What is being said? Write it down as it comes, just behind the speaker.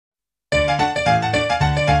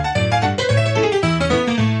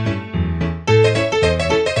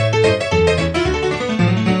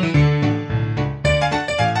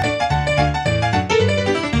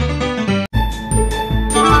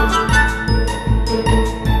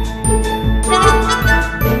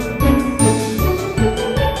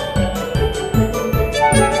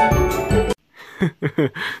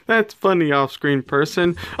That's funny, off-screen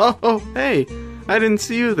person. Oh, hey, I didn't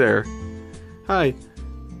see you there. Hi,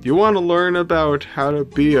 do you want to learn about how to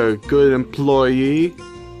be a good employee?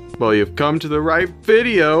 Well, you've come to the right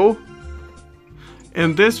video.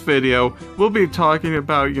 In this video, we'll be talking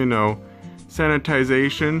about,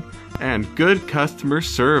 sanitization and good customer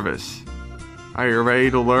service. Are you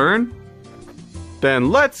ready to learn?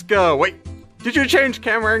 Then let's go. Wait, did you change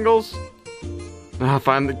camera angles?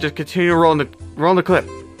 Fine, just continue rolling the clip.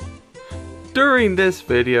 During this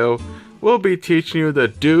video, we'll be teaching you the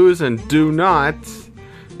do's and do nots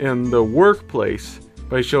in the workplace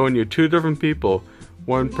by showing you two different people.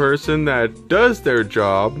 One person that does their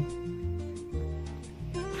job.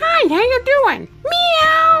 Hi, how you doing?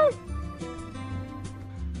 Meow!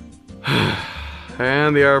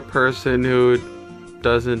 And the other person who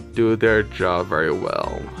doesn't do their job very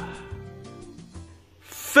well.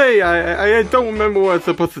 Say, I don't remember what I'm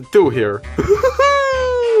supposed to do here.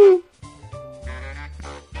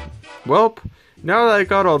 Well, now that I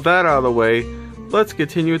got all that out of the way, let's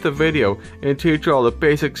continue with the video and teach you all the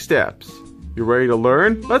basic steps. You ready to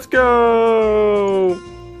learn? Let's go!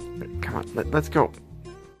 Come on, let's go.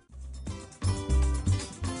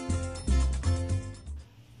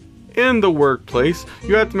 In the workplace,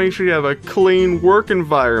 you have to make sure you have a clean work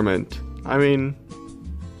environment. I mean,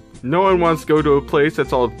 no one wants to go to a place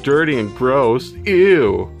that's all dirty and gross.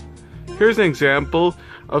 Ew. Here's an example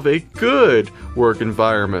of a good work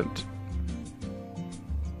environment.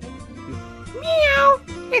 Meow!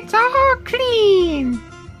 It's all clean!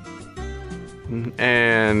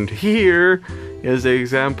 And here is an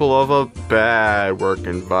example of a bad work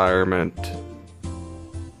environment.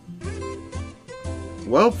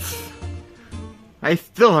 Well, I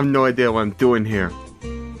still have no idea what I'm doing here.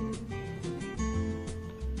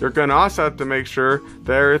 You're gonna also have to make sure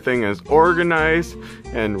that everything is organized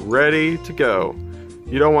and ready to go.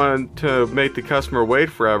 You don't want to make the customer wait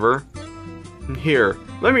forever. Here,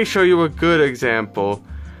 let me show you a good example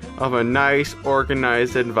of a nice,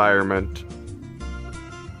 organized environment.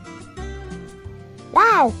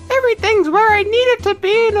 Wow, everything's where I need it to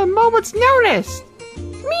be in a moment's notice.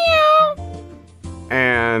 Meow!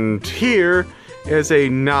 And here is a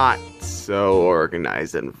not so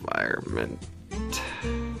organized environment.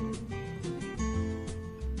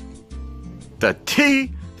 The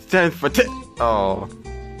T stands for T. Oh,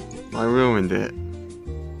 I ruined it.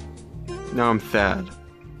 Now I'm sad.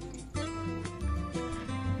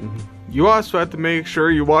 You also have to make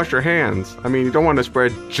sure you wash your hands. I mean, you don't want to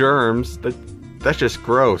spread germs. That's just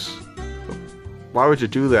gross. Why would you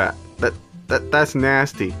do that? That's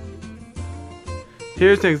nasty.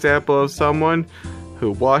 Here's an example of someone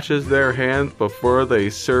who washes their hands before they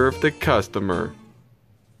serve the customer.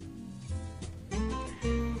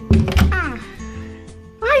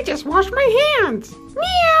 I just washed my hands.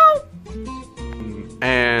 Meow!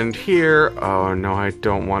 And here, oh no, I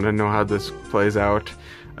don't want to know how this plays out,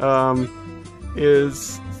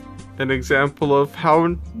 is an example of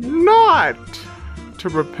how not to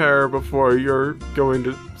prepare before you're going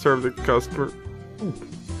to serve the customer.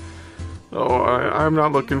 Oh, I'm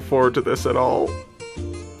not looking forward to this at all.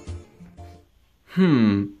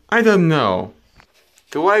 I don't know.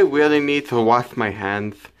 Do I really need to wash my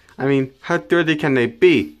hands? I mean, how dirty can they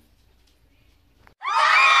be?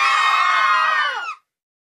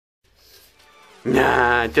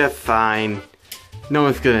 Nah, just fine. No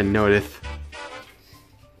one's gonna notice.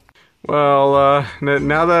 Well,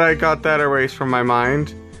 now that I got that erased from my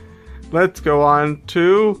mind, let's go on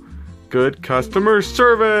to good customer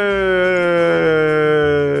service.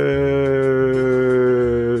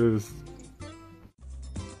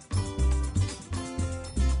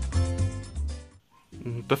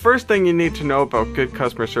 The first thing you need to know about good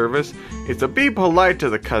customer service is to be polite to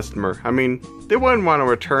the customer. I mean, they wouldn't want to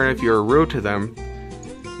return if you were rude to them.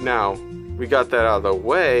 Now, we got that out of the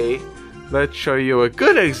way. Let's show you a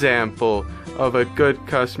good example of a good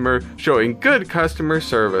customer showing good customer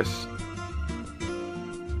service.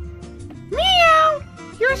 Meow!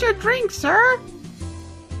 Here's your drink, sir.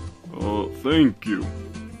 Oh, thank you.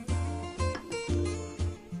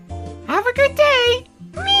 Have a good day.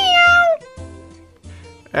 Meow!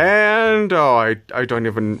 And, oh, I don't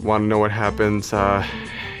even want to know what happens.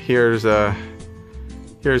 Here's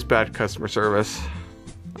bad customer service.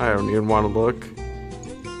 I don't even want to look.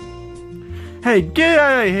 Hey, get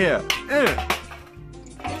out of here!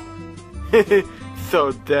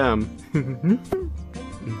 So dumb.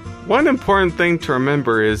 One important thing to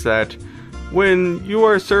remember is that when you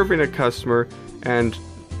are serving a customer and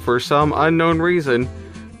for some unknown reason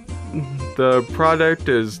the product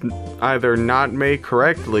is either not made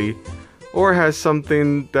correctly or has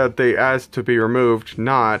something that they asked to be removed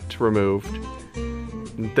not removed,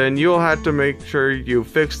 then you'll have to make sure you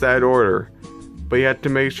fix that order. But you have to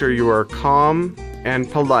make sure you are calm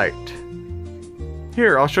and polite.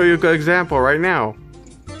 Here, I'll show you a good example right now.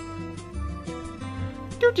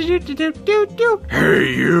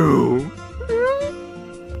 Hey you!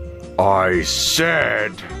 I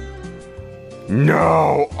said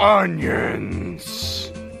no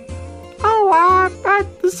onions! Oh,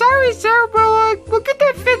 sorry, sir. We'll get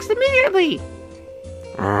that fixed immediately.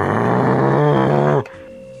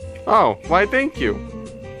 Oh, why thank you.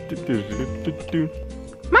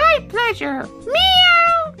 My pleasure.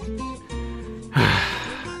 Meow.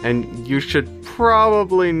 And you should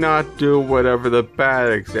probably not do whatever the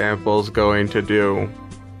bad example's going to do.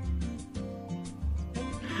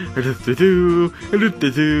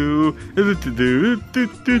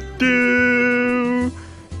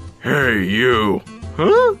 Hey you!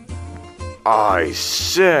 Huh? I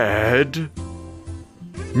said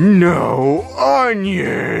no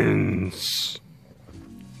onions!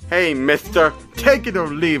 Hey mister, take it or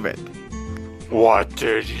leave it. What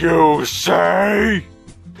did you say?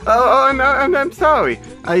 Oh, no, I'm sorry.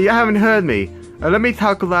 You haven't heard me. Let me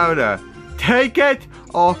talk louder. Take it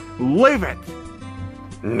or leave it.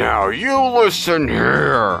 Now you listen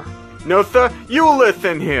here. No, sir, you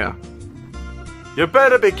listen here. You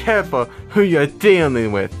better be careful who you're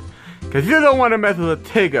dealing with, because you don't want to mess with a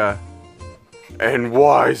tiger. And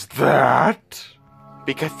why's that?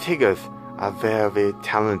 Because tigers are very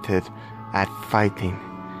talented at fighting.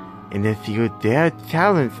 And if you dare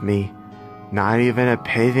challenge me, not even a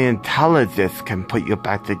paleontologist can put you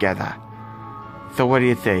back together. So what do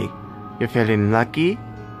you say? You're feeling lucky?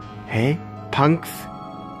 Hey, punks?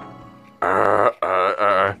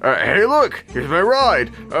 Hey look! Here's my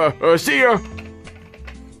ride! See ya!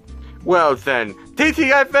 Well then,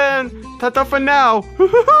 TTFN! Ta-ta for now!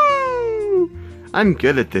 I'm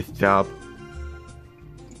good at this job.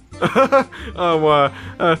 A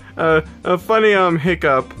funny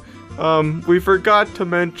hiccup. We forgot to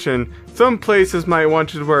mention, some places might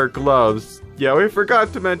want you to wear gloves. Yeah, we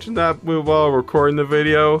forgot to mention that while recording the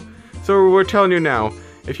video. So we're telling you now,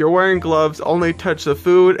 if you're wearing gloves, only touch the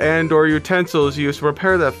food and or utensils used to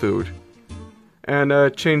prepare that food. And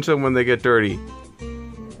change them when they get dirty.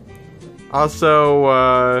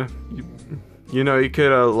 Also, you know, you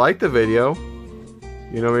could like the video.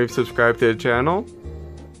 You know, maybe subscribe to the channel.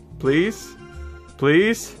 Please?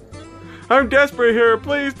 Please? I'm desperate here,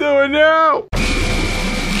 please do it now!